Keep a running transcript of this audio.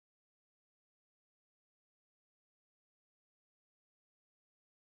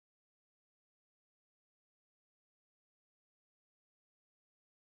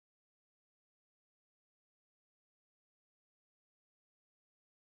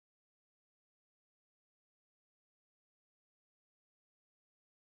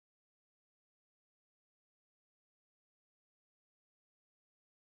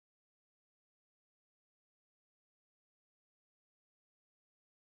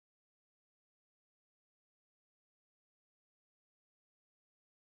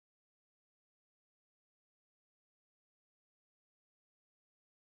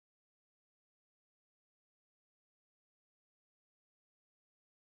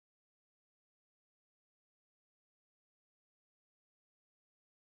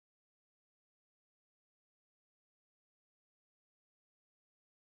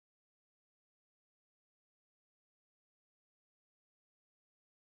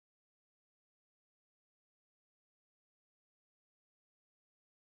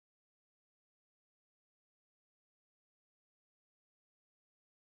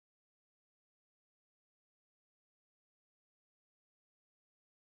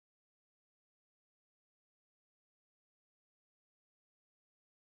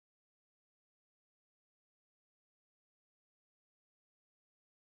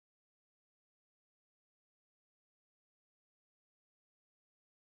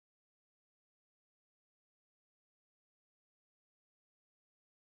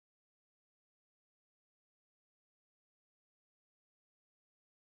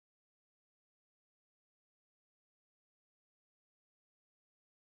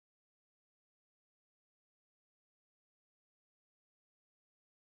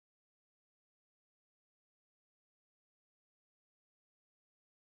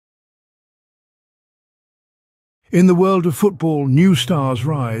In the world of football, new stars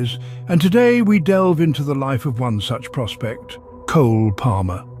rise, and today we delve into the life of one such prospect, Cole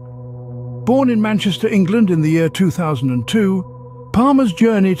Palmer. Born in Manchester, England in the year 2002, Palmer's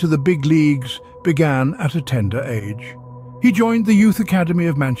journey to the big leagues began at a tender age. He joined the Youth Academy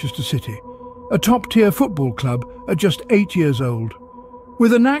of Manchester City, a top-tier football club at just 8 years old.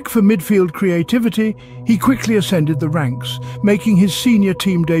 With a knack for midfield creativity, he quickly ascended the ranks, making his senior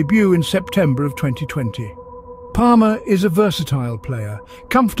team debut in September of 2020. Palmer is a versatile player,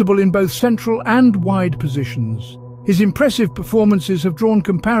 comfortable in both central and wide positions. His impressive performances have drawn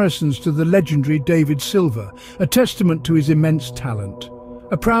comparisons to the legendary David Silva, a testament to his immense talent.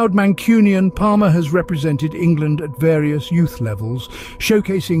 A proud Mancunian, Palmer has represented England at various youth levels,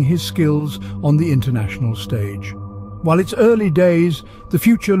 showcasing his skills on the international stage. While it's early days, the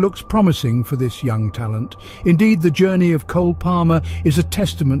future looks promising for this young talent. Indeed, the journey of Cole Palmer is a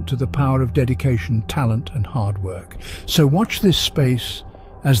testament to the power of dedication, talent and hard work. So watch this space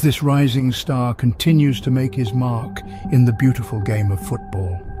as this rising star continues to make his mark in the beautiful game of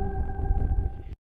football.